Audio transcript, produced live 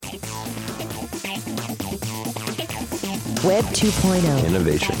Web 2.0.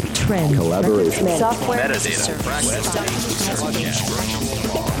 Innovation. Trend. Collaboration. Software. Metadata.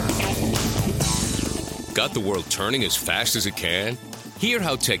 Got the world turning as fast as it can? Hear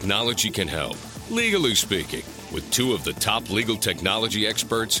how technology can help, legally speaking, with two of the top legal technology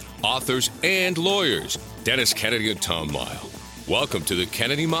experts, authors, and lawyers, Dennis Kennedy and Tom Mighell. Welcome to the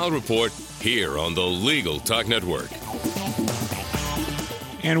Kennedy-Mighell Report here on the Legal Talk Network.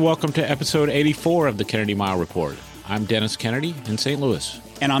 And welcome to episode 84 of the Kennedy-Mighell Report. I'm Dennis Kennedy in St. Louis.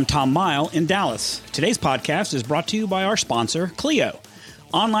 And I'm Tom Mighell in Dallas. Today's podcast is brought to you by our sponsor, Clio,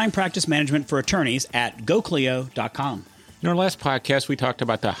 online practice management for attorneys at goclio.com. In our last podcast, we talked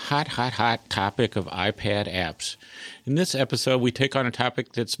about the hot topic of iPad apps. In this episode, we take on a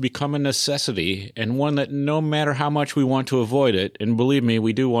topic that's become a necessity and one that no matter how much we want to avoid it, and believe me,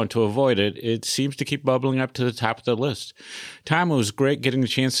 we do want to avoid it, it seems to keep bubbling up to the top of the list. Tom, it was great getting the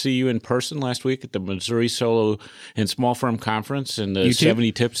chance to see you in person last week at the Missouri Solo and Small Firm Conference and the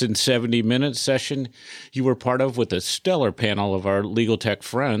 70 Tips in 70 Minutes session you were part of with a stellar panel of our legal tech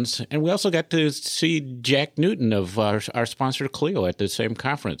friends. And we also got to see Jack Newton of our sponsor Clio at the same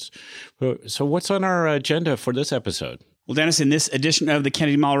conference. So what's on our agenda for this episode? Well, Dennis, in this edition of the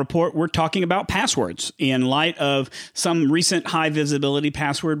Kennedy-Mighell Report, we're talking about passwords in light of some recent high-visibility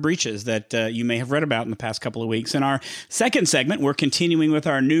password breaches that you may have read about in the past couple of weeks. In our second segment, we're continuing with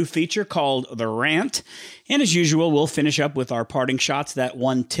our new feature called The Rant. And as usual, we'll finish up with our parting shots, that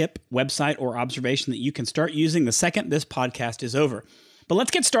one tip, website, or observation that you can start using the second this podcast is over. But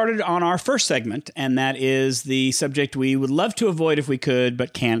let's get started on our first segment, and that is the subject we would love to avoid if we could,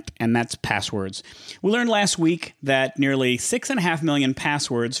 but can't, and that's passwords. We learned last week that nearly 6.5 million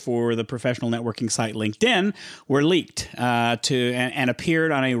passwords for the professional networking site LinkedIn were leaked and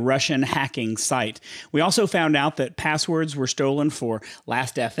appeared on a Russian hacking site. We also found out that passwords were stolen for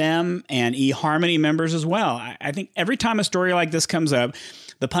Last.fm and eHarmony members as well. I think every time a story like this comes up,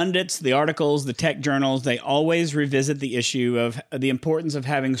 the pundits, the articles, the tech journals, they always revisit the issue of the importance of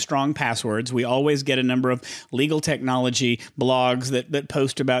having strong passwords. We always get a number of legal technology blogs that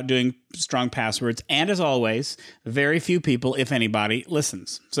post about doing strong passwords. And as always, very few people, if anybody,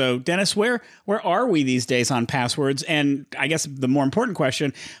 listens. So, Dennis, where are we these days on passwords? And I guess the more important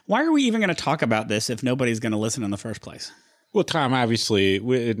question, why are we even going to talk about this if nobody's going to listen in the first place? Well, Tom, obviously,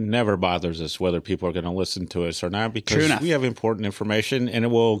 it never bothers us whether people are going to listen to us or not because we have important information and it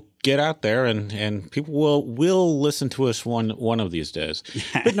will get out there and people will listen to us one of these days.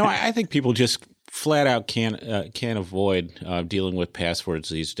 But no, I think people just flat out can't avoid dealing with passwords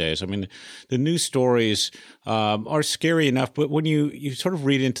these days. I mean, the news stories are scary enough, but when you sort of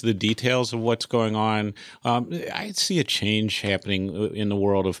read into the details of what's going on, I see a change happening in the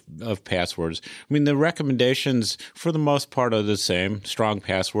world of passwords. I mean, the recommendations for the most part are the same: strong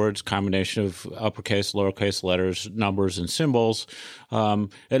passwords, combination of uppercase, lowercase letters, numbers, and symbols,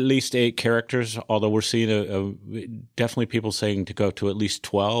 at least 8 characters. Although we're seeing definitely people saying to go to at least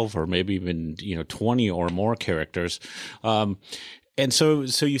 12 or maybe even 20 or more characters. And so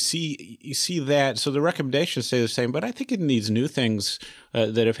you see that. So the recommendations stay the same, but I think in these new things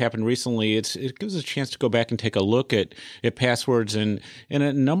that have happened recently, it gives us a chance to go back and take a look at passwords and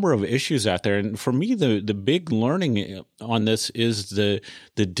a number of issues out there. And for me, the big learning on this is the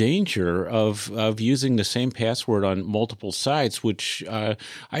danger of using the same password on multiple sites, which I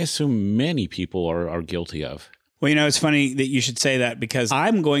assume many people are guilty of. Well, it's funny that you should say that because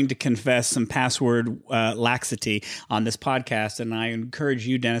I'm going to confess some password laxity on this podcast, and I encourage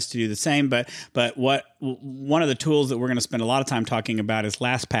you, Dennis, to do the same. But one of the tools that we're going to spend a lot of time talking about is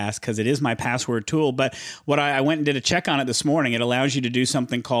LastPass because it is my password tool. But what I went and did a check on it this morning. It allows you to do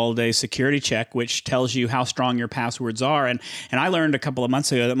something called a security check, which tells you how strong your passwords are. And I learned a couple of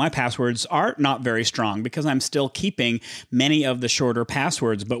months ago that my passwords are not very strong because I'm still keeping many of the shorter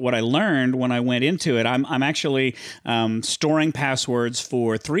passwords. But what I learned when I went into it, I'm actually storing passwords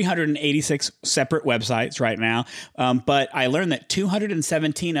for 386 separate websites right now. But I learned that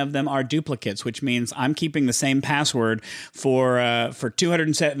 217 of them are duplicates, which means I'm keeping the same password for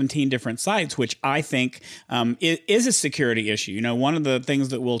 217 different sites, which I think is a security issue. One of the things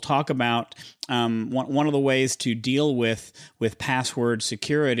that we'll talk about, one of the ways to deal with password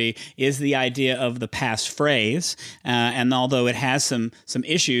security is the idea of the passphrase. And although it has some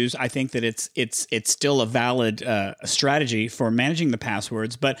issues, I think that it's still a valid strategy for managing the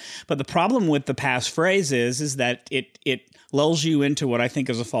passwords. But the problem with the passphrase is that it lulls you into what I think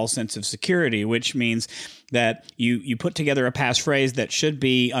is a false sense of security, which means means that you put together a passphrase that should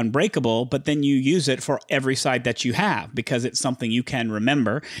be unbreakable, but then you use it for every site that you have because it's something you can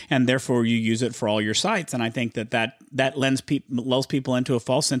remember, and therefore you use it for all your sites. And I think that lulls people into a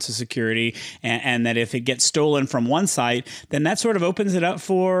false sense of security, and that if it gets stolen from one site, then that sort of opens it up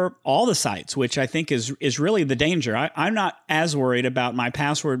for all the sites, which I think is really the danger. I'm not as worried about my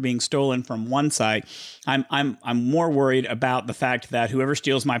password being stolen from one site. I'm more worried about the fact that whoever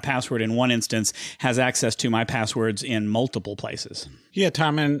steals my password in one instance has access to my passwords in multiple places. Yeah,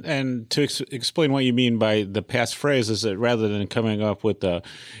 Tom, and to explain what you mean by the passphrase is that rather than coming up with a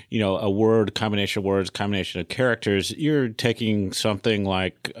word, combination of words, combination of characters, you're taking something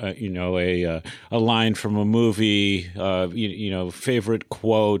like a line from a movie, favorite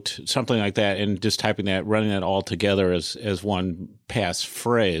quote, something like that, and just typing that, running that all together as one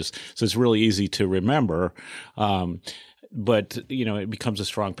passphrase. So it's really easy to remember. But it becomes a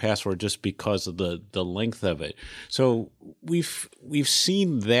strong password just because of the length of it. So we've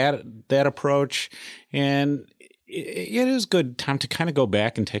seen that approach, and it is good, Tom, to kind of go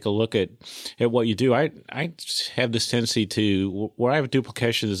back and take a look at what you do. I have this tendency to, where I have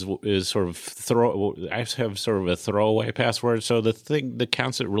duplication is sort of I have sort of a throwaway password. So the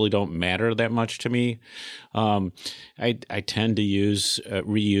counts that really don't matter that much to me, I tend to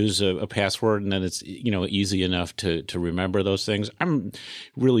reuse a password, and then it's easy enough to remember those things. I'm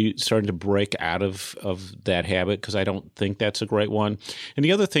really starting to break out of that habit because I don't think that's a great one. And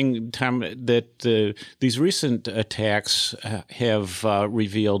the other thing, Tom, that these recent attacks have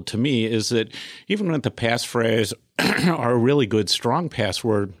revealed to me is that even with the passphrase or a really good strong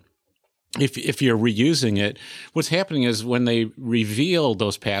password, if you're reusing it, what's happening is when they reveal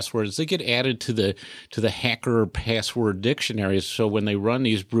those passwords, they get added to the hacker password dictionaries. So when they run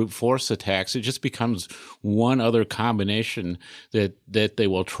these brute force attacks, it just becomes one other combination that they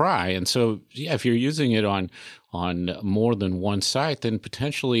will try. And so, yeah, if you're using it on more than one site, then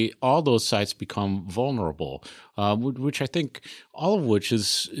potentially all those sites become vulnerable, which I think all of which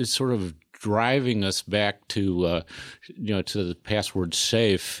is sort of driving us back to the password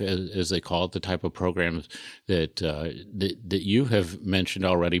safe, as they call it, the type of programs that you have mentioned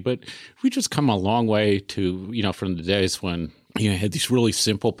already. But we just come a long way to from the days when you had these really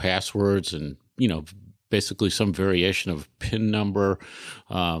simple passwords and basically some variation of PIN number.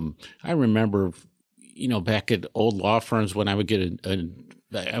 I remember back at old law firms when I would get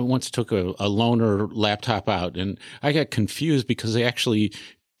I once took a loaner laptop out, and I got confused because they actually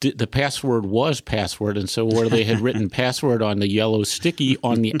the password was password, and so where they had written password on the yellow sticky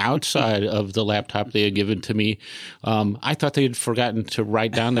on the outside of the laptop they had given to me, I thought they had forgotten to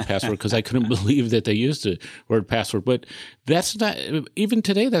write down the password because I couldn't believe that they used the word password. But that's not, even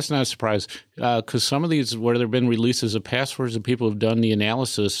today, that's not a surprise because some of these, where there have been releases of passwords and people have done the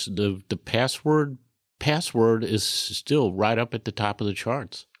analysis, the password is still right up at the top of the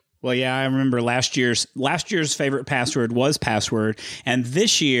charts. Well, yeah, I remember last year's favorite password was password, and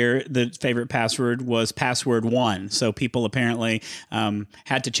this year the favorite password was password 1. So people apparently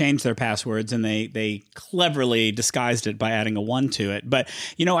had to change their passwords, and they cleverly disguised it by adding a 1 to it. But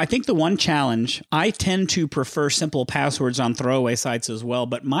I think the one challenge, I tend to prefer simple passwords on throwaway sites as well.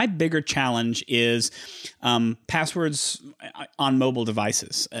 But my bigger challenge is passwords on mobile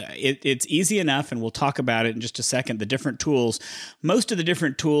devices. It's easy enough, and we'll talk about it in just a second. The different tools, most of the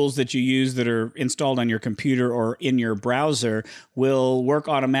different tools that you use that are installed on your computer or in your browser will work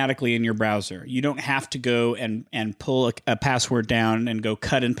automatically in your browser. You don't have to go and pull a password down and go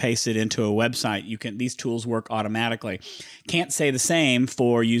cut and paste it into a website. These tools work automatically. Can't say the same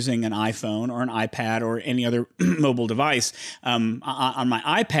for using an iPhone or an iPad or any other mobile device. On my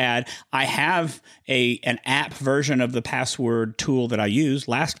iPad, I have an app version of the password tool that I use,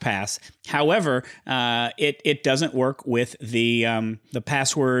 LastPass. However, it doesn't work with the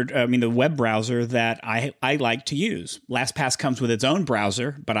web browser that I like to use. LastPass comes with its own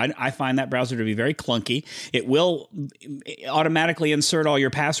browser, but I find that browser to be very clunky. It will automatically insert all your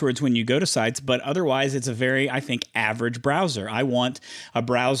passwords when you go to sites, but otherwise it's a very, I think, average browser. I want a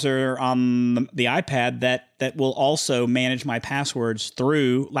browser on the iPad that will also manage my passwords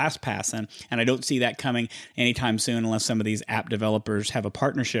through LastPass, and I don't see that coming anytime soon unless some of these app developers have a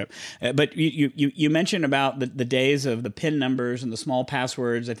partnership. But you mentioned about the days of the PIN numbers and the small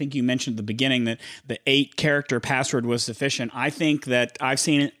passwords. I think you mentioned at the beginning that the 8-character password was sufficient. I think that I've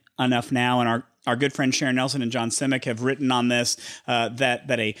seen it enough now, and our good friends Sharon Nelson and John Simic have written on this, that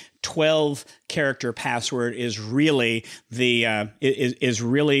a 12-character password is really the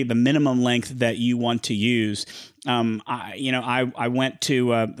minimum length that you want to use. I went to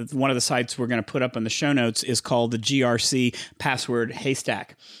one of the sites we're going to put up in the show notes is called the GRC Password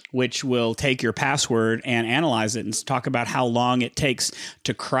Haystack, which will take your password and analyze it and talk about how long it takes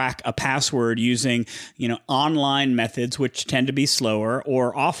to crack a password using, online methods, which tend to be slower,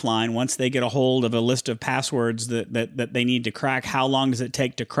 or offline. Once they get a hold of a list of passwords that they need to crack, how long does it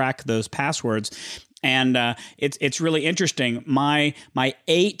take to crack those passwords? And it's really interesting. My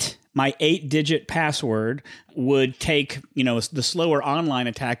 8-digit password would take, the slower online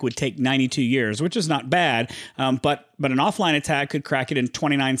attack would take 92 years, which is not bad. But an offline attack could crack it in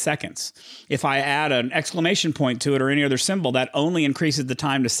 29 seconds. If I add an exclamation point to it or any other symbol, that only increases the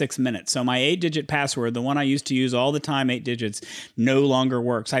time to 6 minutes. So my 8-digit password, the one I used to use all the time, 8 digits, no longer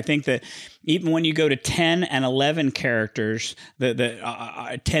works. I think that even when you go to 10 and 11 characters,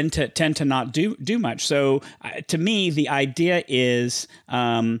 tend to not do much. So to me, the idea is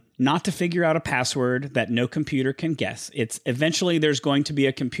not to figure out a password that no computer can guess. It's eventually there's going to be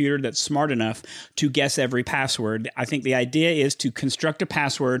a computer that's smart enough to guess every password. I think the idea is to construct a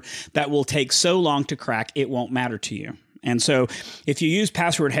password that will take so long to crack it won't matter to you. And so if you use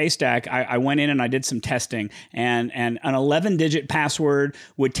Password Haystack, I went in and I did some testing, and an 11-digit password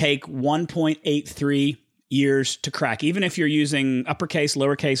would take 1.83 years to crack. Even if you're using uppercase,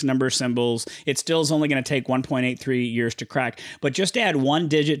 lowercase number symbols, it still is only going to take 1.83 years to crack. But just add one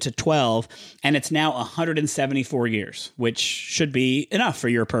digit to 12, and it's now 174 years, which should be enough for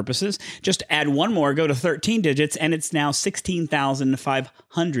your purposes. Just add one more, go to 13 digits, and it's now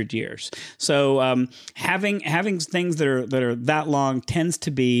 16,500 years. So having things that are that long tends to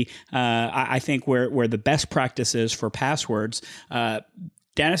be, I think, where the best practice is for passwords.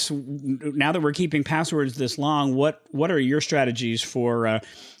 Dennis, now that we're keeping passwords this long, what are your strategies for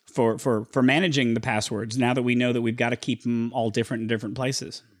managing the passwords now that we know that we've got to keep them all different in different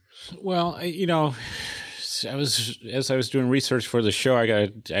places? Well, as I was doing research for the show,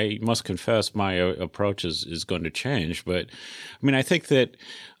 I must confess my approach is going to change. But I mean, I think that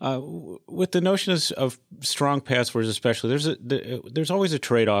with the notion of strong passwords, especially, there's always a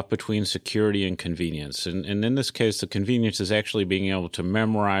trade-off between security and convenience. And in this case, the convenience is actually being able to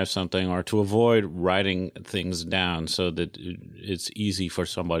memorize something or to avoid writing things down so that it's easy for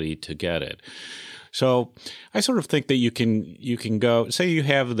somebody to get it. So I sort of think that you can go, say you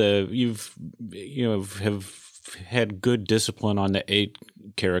have have had good discipline on the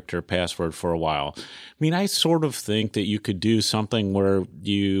 8-character password for a while. I mean, I sort of think that you could do something where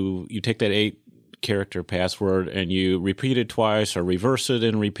you take that 8-character password and you repeat it twice, or reverse it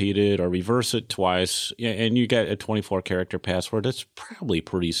and repeat it, or reverse it twice, and you get a 24-character password. That's probably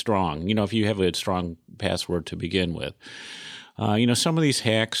pretty strong, if you have a strong password to begin with. Some of these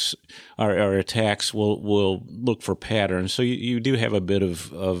hacks or attacks will look for patterns, so you do have a bit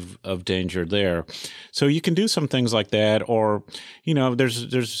of danger there. So you can do some things like that, or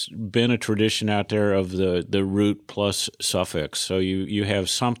there's been a tradition out there of the root plus suffix. So you have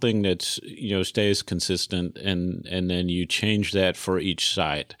something that's stays consistent, and then you change that for each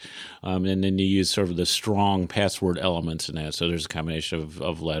site, and then you use sort of the strong password elements in that. So there's a combination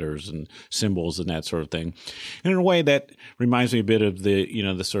of letters and symbols and that sort of thing. And in a way that reminds me a bit of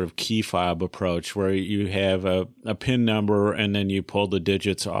the sort of key fob approach, where you have a PIN number and then you pull the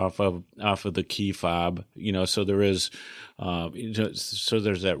digits off of the key fob. So there is so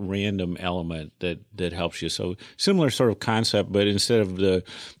there's that random element that helps you. So similar sort of concept, but instead of the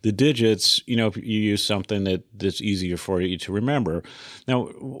digits, you use something that's easier for you to remember. Now,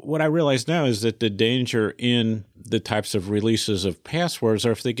 what I realize now is that the danger in the types of releases of passwords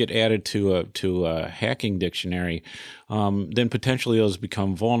are if they get added to a hacking dictionary, then potentially those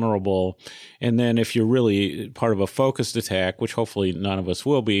become vulnerable. And then if you're really part of a focused attack, which hopefully none of us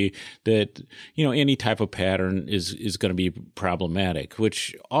will be, that any type of pattern is going to be problematic.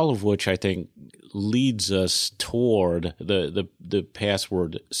 All of which I think leads us toward the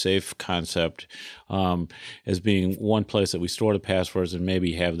password safe concept as being one place that we store the passwords and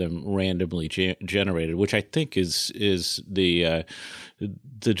maybe have them randomly generated, which I think is the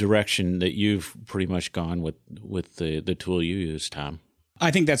direction that you've pretty much gone with the tool you use, Tom.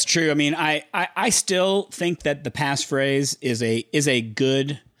 I think that's true. I mean, I still think that the passphrase is a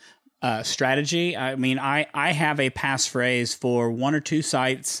good strategy. I mean, I have a passphrase for one or two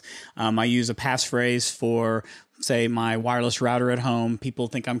sites. I use a passphrase for say, my wireless router at home. People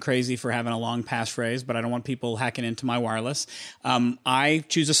think I'm crazy for having a long passphrase, but I don't want people hacking into my wireless. I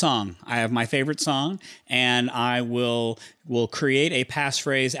choose a song. I have my favorite song, and I will create a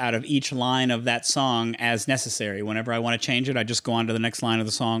passphrase out of each line of that song as necessary. Whenever I want to change it, I just go on to the next line of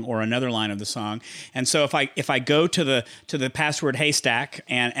the song or another line of the song. And so if I go to the password haystack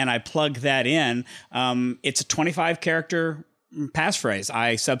and I plug that in, it's a 25 character passphrase.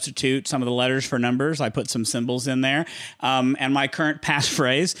 I substitute some of the letters for numbers. I put some symbols in there. And my current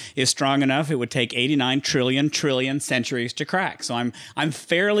passphrase is strong enough. It would take 89 trillion centuries to crack. So I'm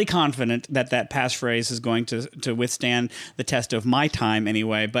fairly confident that passphrase is going to withstand the test of my time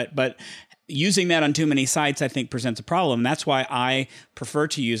anyway. But using that on too many sites, I think, presents a problem. That's why I prefer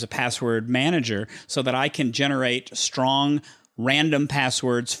to use a password manager so that I can generate strong random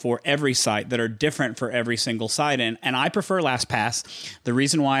passwords for every site that are different for every single site. And I prefer LastPass. The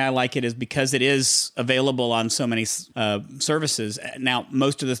reason why I like it is because it is available on so many services. Now,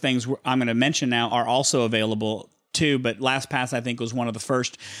 most of the things I'm going to mention now are also available too, but LastPass, I think, was one of the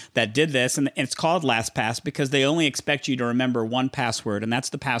first that did this, and it's called LastPass because they only expect you to remember one password, and that's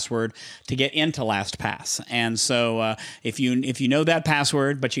the password to get into LastPass. And so, if you know that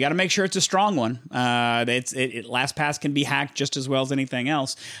password, but you got to make sure it's a strong one. LastPass can be hacked just as well as anything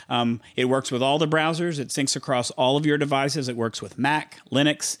else. It works with all the browsers. It syncs across all of your devices. It works with Mac,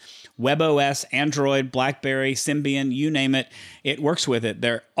 Linux, WebOS, Android, BlackBerry, Symbian, you name it. It works with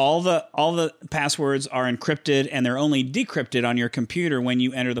it. All the passwords are encrypted, and they're only decrypted on your computer when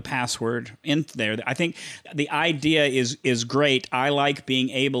you enter the password in there. I think the idea is great. I like being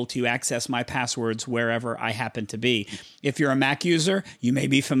able to access my passwords wherever I happen to be. If you're a Mac user, you may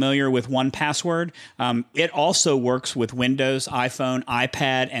be familiar with 1Password. It also works with Windows, iPhone,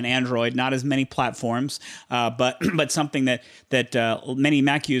 iPad, and Android. Not as many platforms, but something that many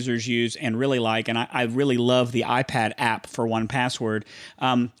Mac users use and really like. And I really love the iPad app for 1Password.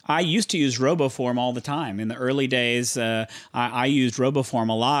 I used to use RoboForm all the time. In the early days, I used RoboForm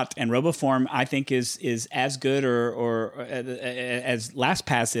a lot, and RoboForm, I think, is as good or as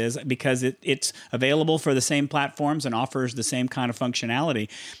LastPass is because it's available for the same platforms and offers the same kind of functionality.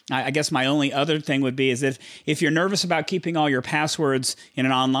 I guess my only other thing would be is if you're nervous about keeping all your passwords in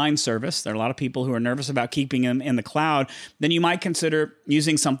an online service, there are a lot of people who are nervous about keeping them in the cloud, then you might consider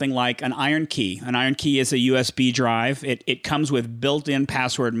using something like an Iron Key. An Iron Key is a USB drive. It comes with built-in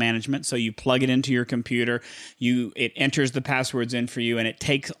password management, so you plug it into your computer, it enters the passwords in for you, and it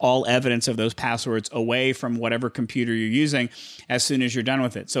takes all evidence of those passwords away from whatever computer you're using as soon as you're done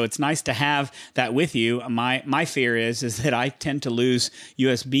with it. So it's nice to have that with you. My fear is that I tend to lose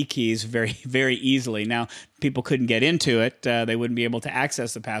USB keys very, very easily. Now, people couldn't get into it. They wouldn't be able to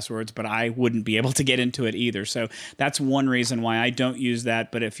access the passwords, but I wouldn't be able to get into it either. So that's one reason why I don't use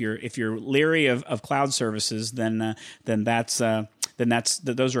that. But if you're leery of cloud services, then those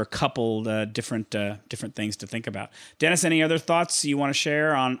are a couple different things to think about. Dennis, any other thoughts you want to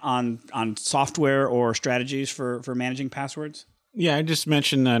share on software or strategies for managing passwords? Yeah, I just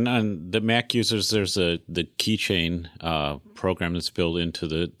mentioned on the Mac users, there's the keychain program that's built into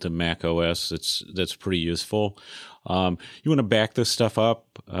the Mac OS. That's pretty useful. You want to back this stuff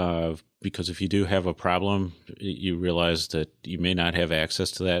up because if you do have a problem, you realize that you may not have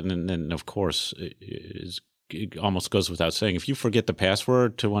access to that. And then, of course, it almost goes without saying, if you forget the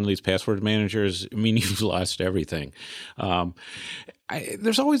password to one of these password managers, I mean, you've lost everything.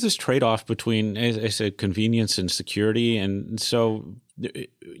 There's always this trade-off between, as I said, convenience and security. And so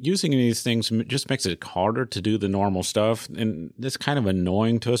using these things just makes it harder to do the normal stuff. And that's kind of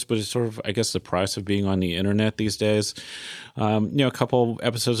annoying to us, but it's sort of, I guess, the price of being on the internet these days. A couple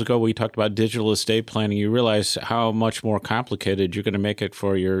episodes ago, we talked about digital estate planning. You realize how much more complicated you're going to make it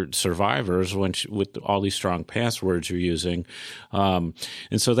for your survivors with all these strong passwords you're using. And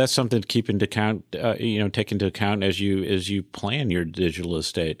so that's something to keep into account, take into account as you plan your digital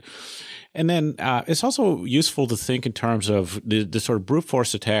estate. And then it's also useful to think in terms of the sort of brute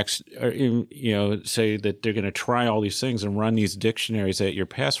force attacks, say that they're going to try all these things and run these dictionaries at your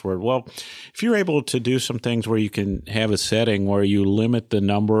password. Well, if you're able to do some things where you can have a setting where you limit the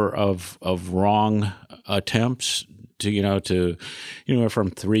number of wrong attempts to from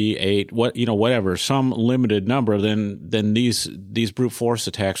 3, 8, whatever, some limited number, then these brute force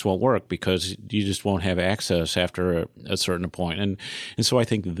attacks won't work because you just won't have access after a certain point. And so I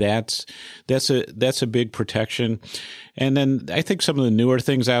think that's a big protection. And then I think some of the newer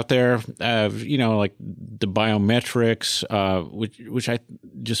things out there, like the biometrics, which I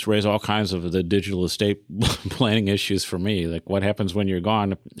just raise all kinds of the digital estate planning issues for me. Like what happens when you're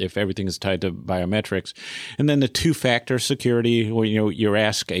gone if everything is tied to biometrics, and then the two-factor two-factor security, where you're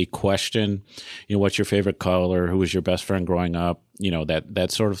asked a question, what's your favorite color, who was your best friend growing up,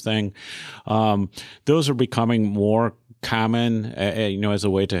 that sort of thing. Those are becoming more common, as a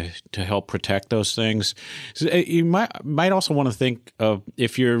way to help protect those things. So you might also want to think of,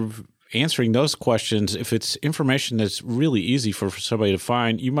 if you're answering those questions, if it's information that's really easy for somebody to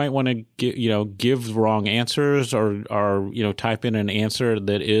find, you might want to give wrong answers or type in an answer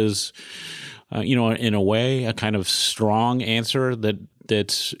that is, in a way, a kind of strong answer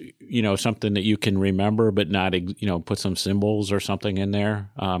that's something that you can remember, but not put some symbols or something in there.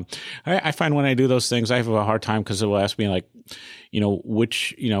 I find when I do those things, I have a hard time because it will ask me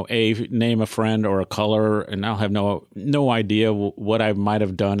which name a friend or a color, and I'll have no idea what I might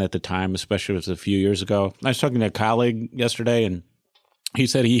have done at the time, especially if it was a few years ago. I was talking to a colleague yesterday, and he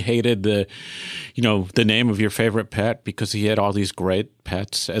said he hated the name of your favorite pet because he had all these great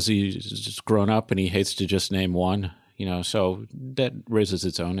pets as he's grown up, and he hates to just name one. So that raises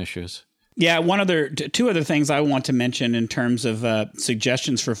its own issues. Yeah, two other things I want to mention in terms of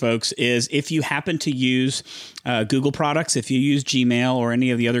suggestions for folks is, if you happen to use Google products, if you use Gmail or any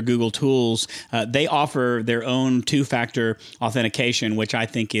of the other Google tools, they offer their own two-factor authentication, which I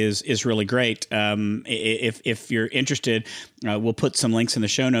think is really great. If you're interested, we'll put some links in the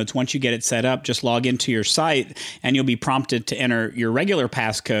show notes. Once you get it set up, just log into your site, and you'll be prompted to enter your regular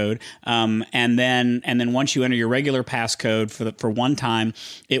passcode. And then once you enter your regular passcode for one time,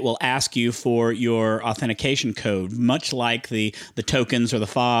 it will ask you for your authentication code, much like the tokens or the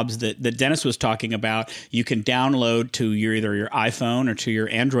fobs that Dennis was talking about. You can download to either your iPhone or to your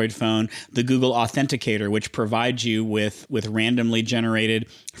Android phone the Google Authenticator, which provides you with randomly generated,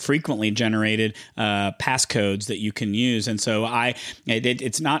 frequently generated passcodes that you can use. And so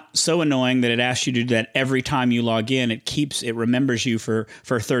it's not so annoying that it asks you to do that every time you log in. It remembers you for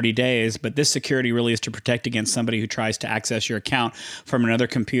 30 days. But this security really is to protect against somebody who tries to access your account from another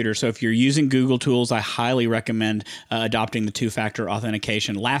computer. So if you're using Google tools, I highly recommend adopting the two-factor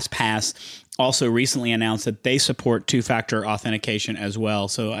authentication. LastPass also recently announced that they support two-factor authentication as well.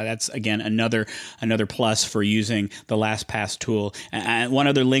 So that's, again, another plus for using the LastPass tool. And one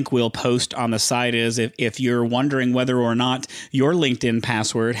other link we'll post on the site is, if you're wondering whether or not your LinkedIn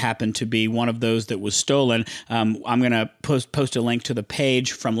password happened to be one of those that was stolen, I'm going to post a link to the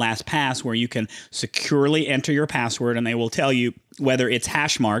page from LastPass where you can securely enter your password, and they will tell you whether it's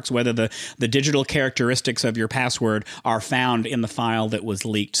hash marks, whether the digital characteristics of your password are found in the file that was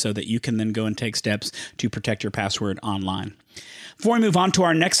leaked, so that you can then go and take steps to protect your password online. Before we move on to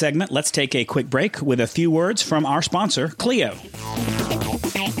our next segment, let's take a quick break with a few words from our sponsor, Clio.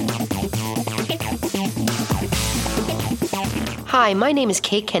 Hi, my name is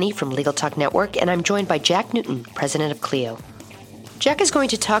Kate Kenny from Legal Talk Network, and I'm joined by Jack Newton, president of Clio. Jack is going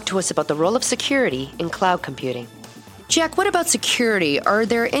to talk to us about the role of security in cloud computing. Jack, what about security? Are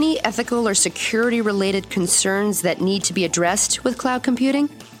there any ethical or security-related concerns that need to be addressed with cloud computing?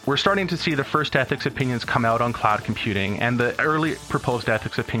 We're starting to see the first ethics opinions come out on cloud computing, and the early proposed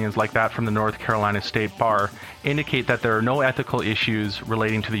ethics opinions, like that from the North Carolina State Bar, indicate that there are no ethical issues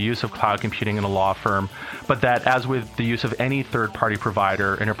relating to the use of cloud computing in a law firm, but that, as with the use of any third-party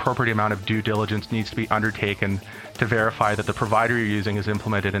provider, an appropriate amount of due diligence needs to be undertaken to verify that the provider you're using has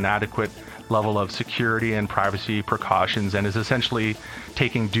implemented an adequate level of security and privacy precautions and is essentially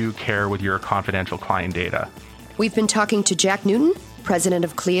taking due care with your confidential client data. We've been talking to Jack Newton, president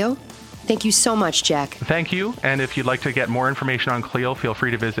of Clio. Thank you so much, Jack. Thank you. And if you'd like to get more information on Clio, feel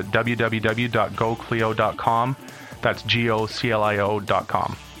free to visit www.goclio.com. That's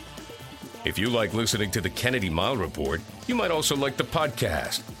GOCLIO.com. If you like listening to the Kennedy-Mighell Report, you might also like the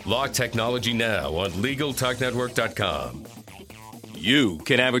podcast, Law Technology Now, on LegalTalkNetwork.com. You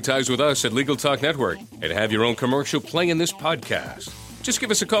can advertise with us at Legal Talk Network and have your own commercial play in this podcast. Just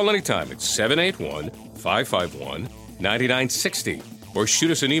give us a call anytime at 781-551-9960 or shoot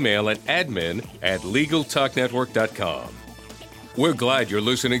us an email at admin@LegalTalkNetwork.com. We're glad you're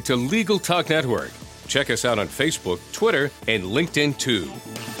listening to Legal Talk Network. Check us out on Facebook, Twitter, and LinkedIn too.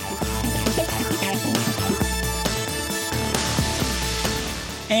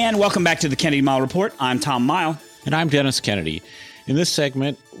 And welcome back to the Kennedy-Mighell Report. I'm Tom Mighell. And I'm Dennis Kennedy. In this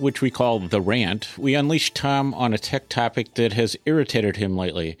segment, which we call The Rant, we unleash Tom on a tech topic that has irritated him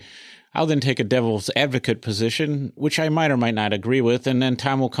lately. I'll then take a devil's advocate position, which I might or might not agree with, and then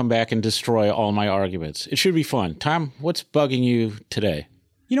Tom will come back and destroy all my arguments. It should be fun. Tom, what's bugging you today?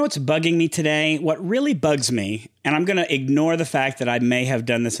 You know what's bugging me today? What really bugs me, and I'm going to ignore the fact that I may have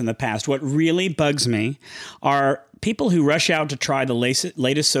done this in the past, what really bugs me are people who rush out to try the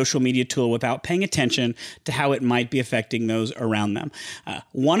latest social media tool without paying attention to how it might be affecting those around them.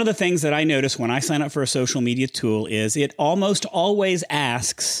 One of the things that I notice when I sign up for a social media tool is it almost always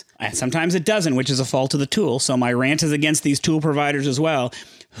asks, and sometimes it doesn't, which is a fault of the tool. So my rant is against these tool providers as well.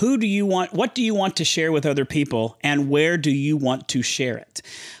 What do you want to share with other people, and where do you want to share it?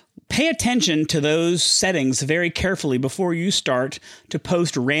 Pay attention to those settings very carefully before you start to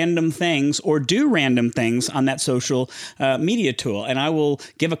post random things or do random things on that social media tool. And I will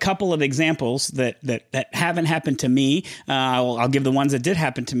give a couple of examples that haven't happened to me. I'll give the ones that did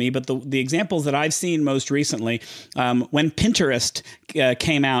happen to me, but the examples that I've seen most recently, when Pinterest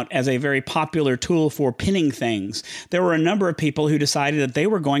came out as a very popular tool for pinning things, there were a number of people who decided that they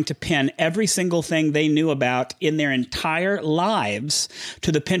were going to pin every single thing they knew about in their entire lives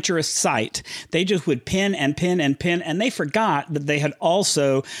to the Pinterest site. They just would pin and pin and pin, and they forgot that they had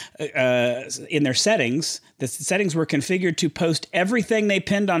also, in their settings, the settings were configured to post everything they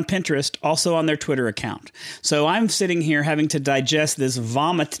pinned on Pinterest also on their Twitter account. So I'm sitting here having to digest this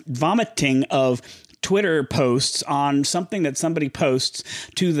vomiting of Twitter posts on something that somebody posts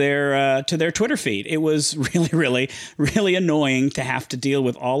to their Twitter feed. It was really annoying to have to deal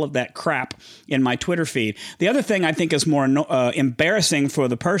with all of that crap in my Twitter feed. The other thing I think is more embarrassing for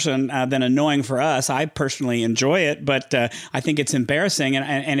the person than annoying for us. I personally enjoy it, but I think it's embarrassing.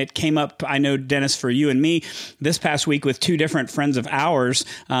 And it came up, I know, Dennis, for you and me this past week with two different friends of ours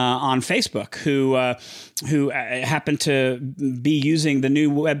on Facebook who happened to be using the new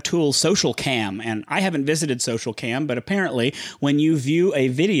web tool Social Cam. And I haven't visited Social Cam, but apparently when you view a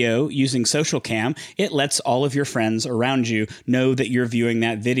video using Social Cam, it lets all of your friends around you know that you're viewing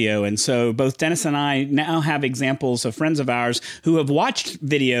that video. And so both Dennis and I now have examples of friends of ours who have watched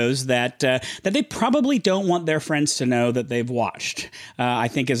videos that they probably don't want their friends to know that they've watched, I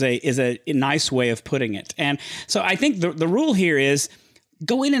think is a nice way of putting it. And so I think the rule here is,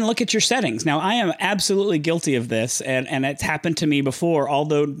 go in and look at your settings. Now, I am absolutely guilty of this, and it's happened to me before,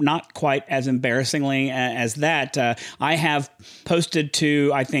 although not quite as embarrassingly as that. I have posted to,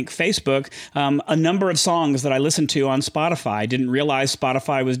 I think, Facebook, a number of songs that I listened to on Spotify. I didn't realize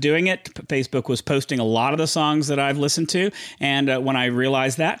Spotify was doing it. Facebook was posting a lot of the songs that I've listened to, and when I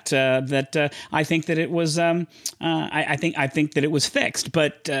realized that, I think that it was, I think that it was fixed.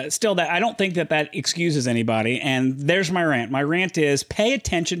 But still, that I don't think that excuses anybody. And there's my rant. My rant is pay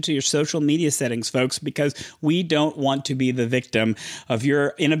attention to your social media settings, folks, because we don't want to be the victim of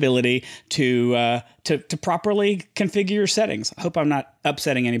your inability to properly configure your settings. I hope I'm not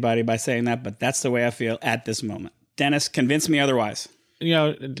upsetting anybody by saying that, but that's the way I feel at this moment. Dennis, convince me otherwise. You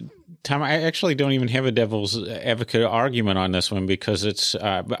know, Tom, I actually don't even have a devil's advocate argument on this one because it's,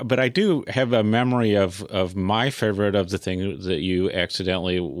 but I do have a memory of my favorite of the thing that you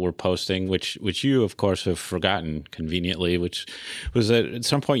accidentally were posting, which you, of course, have forgotten conveniently, which was that at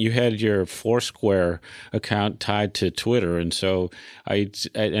some point you had your Foursquare account tied to Twitter. And so I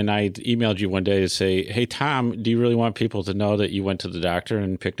emailed you one day to say, hey, Tom, do you really want people to know that you went to the doctor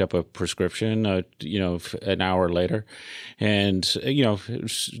and picked up a prescription, an hour later? And,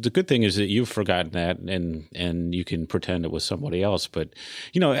 the good thing is that you've forgotten that and you can pretend it was somebody else. But,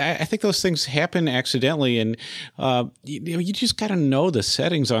 I think those things happen accidentally. And, you just got to know the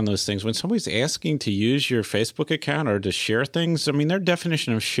settings on those things. When somebody's asking to use your Facebook account or to share things, I mean, their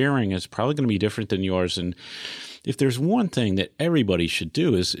definition of sharing is probably going to be different than yours. And if there's one thing that everybody should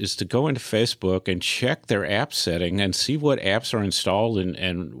do is to go into Facebook and check their app setting and see what apps are installed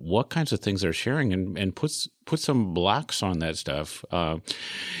and what kinds of things they're sharing and put some blocks on that stuff.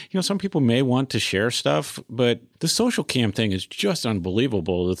 Some people may want to share stuff, but the Social Cam thing is just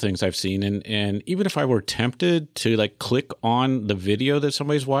unbelievable, the things I've seen. And even if I were tempted to click on the video that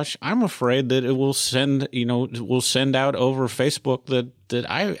somebody's watched, I'm afraid that it will send out over Facebook that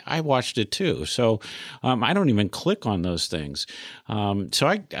I watched it too. So I don't even click on those things.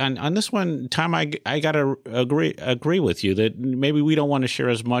 So on this one, Tom, I got to agree with you that maybe we don't want to share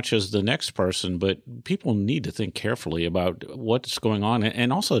as much as the next person, but people need to think carefully about what's going on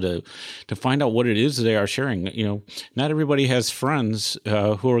and also to find out what it is they are sharing. Not everybody has friends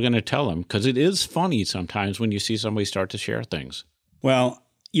who are going to tell them, because it is funny sometimes when you see somebody start to share things. Well,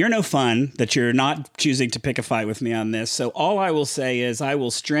 you're no fun that you're not choosing to pick a fight with me on this. So all I will say is I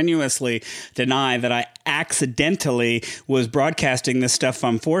will strenuously deny that I accidentally was broadcasting this stuff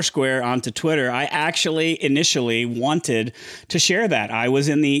from Foursquare onto Twitter. I actually initially wanted to share that. I was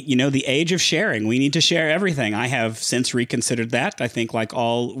in the age of sharing. We need to share everything. I have since reconsidered that. I think like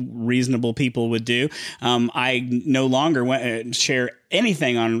all reasonable people would do. I no longer share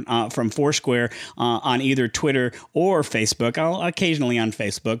anything on from Foursquare on either Twitter or Facebook. I'll occasionally on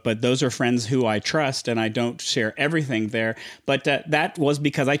Facebook, but those are friends who I trust, and I don't share everything there. But that was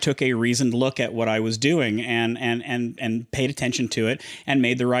because I took a reasoned look at what I was doing and paid attention to it and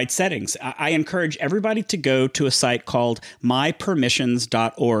made the right settings. I encourage everybody to go to a site called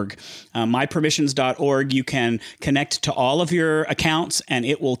mypermissions.org. Mypermissions.org, you can connect to all of your accounts, and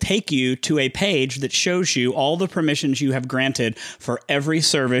it will take you to a page that shows you all the permissions you have granted for every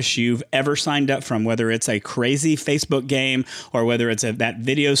service you've ever signed up from, whether it's a crazy Facebook game or whether it's that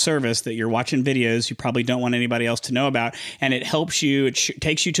video service that you're watching videos you probably don't want anybody else to know about. And it helps you,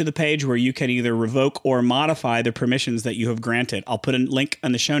 takes you to the page where you can either revoke or modify the permissions that you have granted. I'll put a link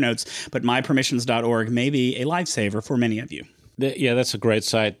in the show notes, but mypermissions.org may be a lifesaver for many of you. Yeah, that's a great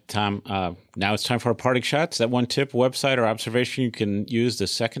site, Tom. Now it's time for our parting shots. That one tip, website, or observation you can use the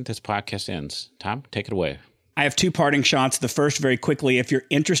second this podcast ends. Tom, take it away. I have two parting shots. The first, very quickly, if you're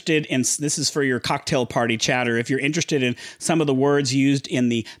interested in, this is for your cocktail party chatter, if you're interested in some of the words used in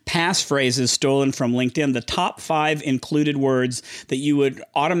the passphrases stolen from LinkedIn, the top 5 included words that you would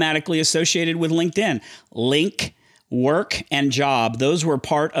automatically associate with LinkedIn: link, work, and job. Those were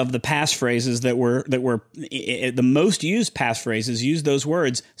part of the passphrases that were the most used passphrases. Used those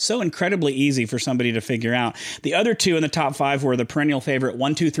words. So incredibly easy for somebody to figure out. The other two in the top 5 were the perennial favorite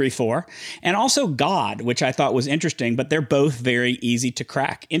 1, 2, 3, 4, and also God, which I thought was interesting, but they're both very easy to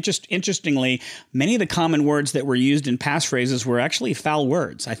crack. Interestingly, many of the common words that were used in passphrases were actually foul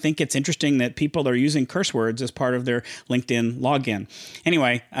words. I think it's interesting that people are using curse words as part of their LinkedIn login.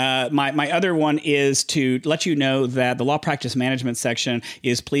 Anyway, my other one is to let you know that the Law Practice Management section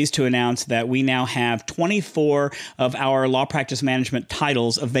is pleased to announce that we now have 24 of our Law Practice Management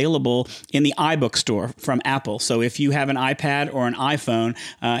titles available in the iBook store from Apple. So if you have an iPad or an iPhone,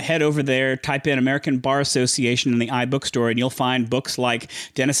 head over there, type in American Bar Association in the iBook store, and you'll find books like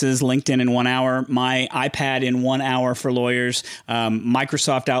Dennis's LinkedIn in 1 hour, My iPad in 1 hour for Lawyers,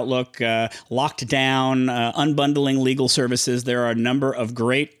 Microsoft Outlook, Locked Down, Unbundling Legal Services. There are a number of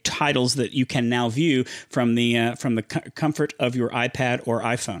great titles that you can now view from the comfort of your iPad or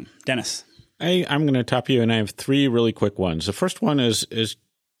iPhone. Dennis. I'm going to top you, and I have 3 really quick ones. The first one is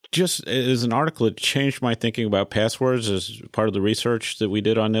an article that changed my thinking about passwords as part of the research that we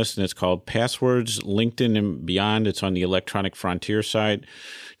did on this, and it's called Passwords, LinkedIn and Beyond. It's on the Electronic Frontier site,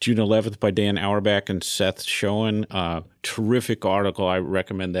 June 11th by Dan Auerbach and Seth Schoen. Terrific article. I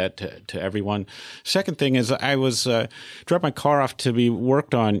recommend that to everyone. Second thing is I was dropped my car off to be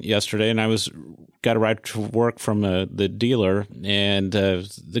worked on yesterday, and I got a ride to work from the dealer, and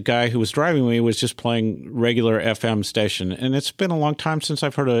the guy who was driving me was just playing regular FM station. And it's been a long time since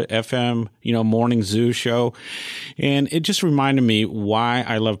I've heard a FM, morning zoo show. And it just reminded me why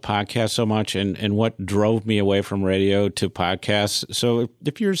I love podcasts so much and what drove me away from radio to podcasts. So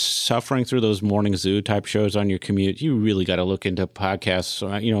if you're suffering through those morning zoo type shows on your commute, you really got to look into podcasts,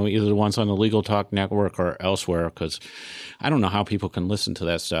 either the ones on the Legal Talk Network or elsewhere, because I don't know how people can listen to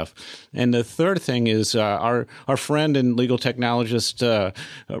that stuff. And the third thing is our friend and legal technologist,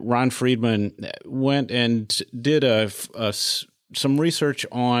 Ron Friedman, went and did some research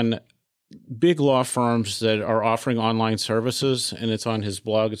on big law firms that are offering online services, and it's on his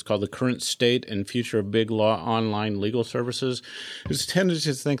blog. It's called The Current State and Future of Big Law Online Legal Services. There's a tendency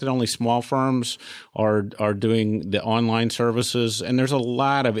to think that only small firms are doing the online services, and there's a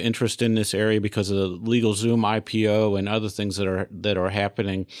lot of interest in this area because of the LegalZoom IPO and other things that are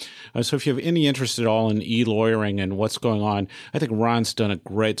happening. So if you have any interest at all in e-lawyering and what's going on, I think Ron's done a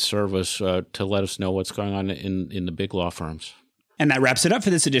great service to let us know what's going on in the big law firms. And that wraps it up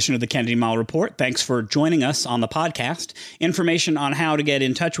for this edition of the Kennedy-Mighell Report. Thanks for joining us on the podcast. Information on how to get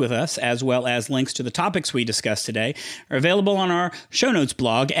in touch with us, as well as links to the topics we discussed today, are available on our show notes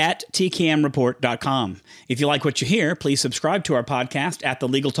blog at tkmreport.com. If you like what you hear, please subscribe to our podcast at the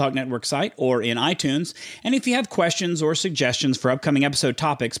Legal Talk Network site or in iTunes. And if you have questions or suggestions for upcoming episode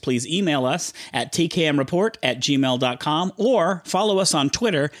topics, please email us at tkmreport@gmail.com or follow us on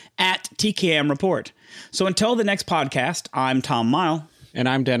Twitter at tkmreport. So until the next podcast, I'm Tom Mighell. And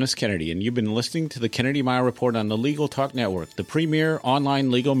I'm Dennis Kennedy, and you've been listening to the Kennedy-Mighell Report on the Legal Talk Network, the premier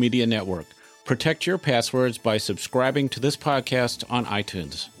online legal media network. Protect your passwords by subscribing to this podcast on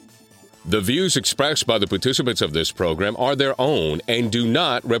iTunes. The views expressed by the participants of this program are their own and do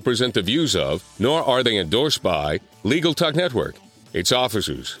not represent the views of, nor are they endorsed by, Legal Talk Network, its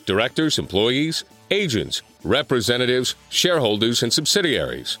officers, directors, employees, agents, representatives, shareholders, and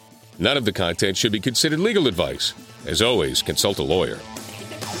subsidiaries. None of the content should be considered legal advice. As always, consult a lawyer.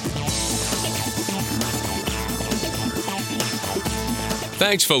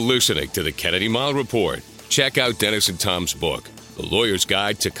 Thanks for listening to the Kennedy-Mighell Report. Check out Dennis and Tom's book, a lawyer's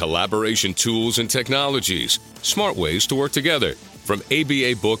guide to collaboration tools and technologies, smart ways to work together, from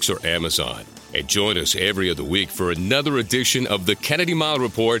ABA Books or Amazon. And join us every other week for another edition of the Kennedy-Mighell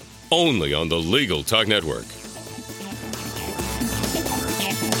Report, only on the Legal Talk Network.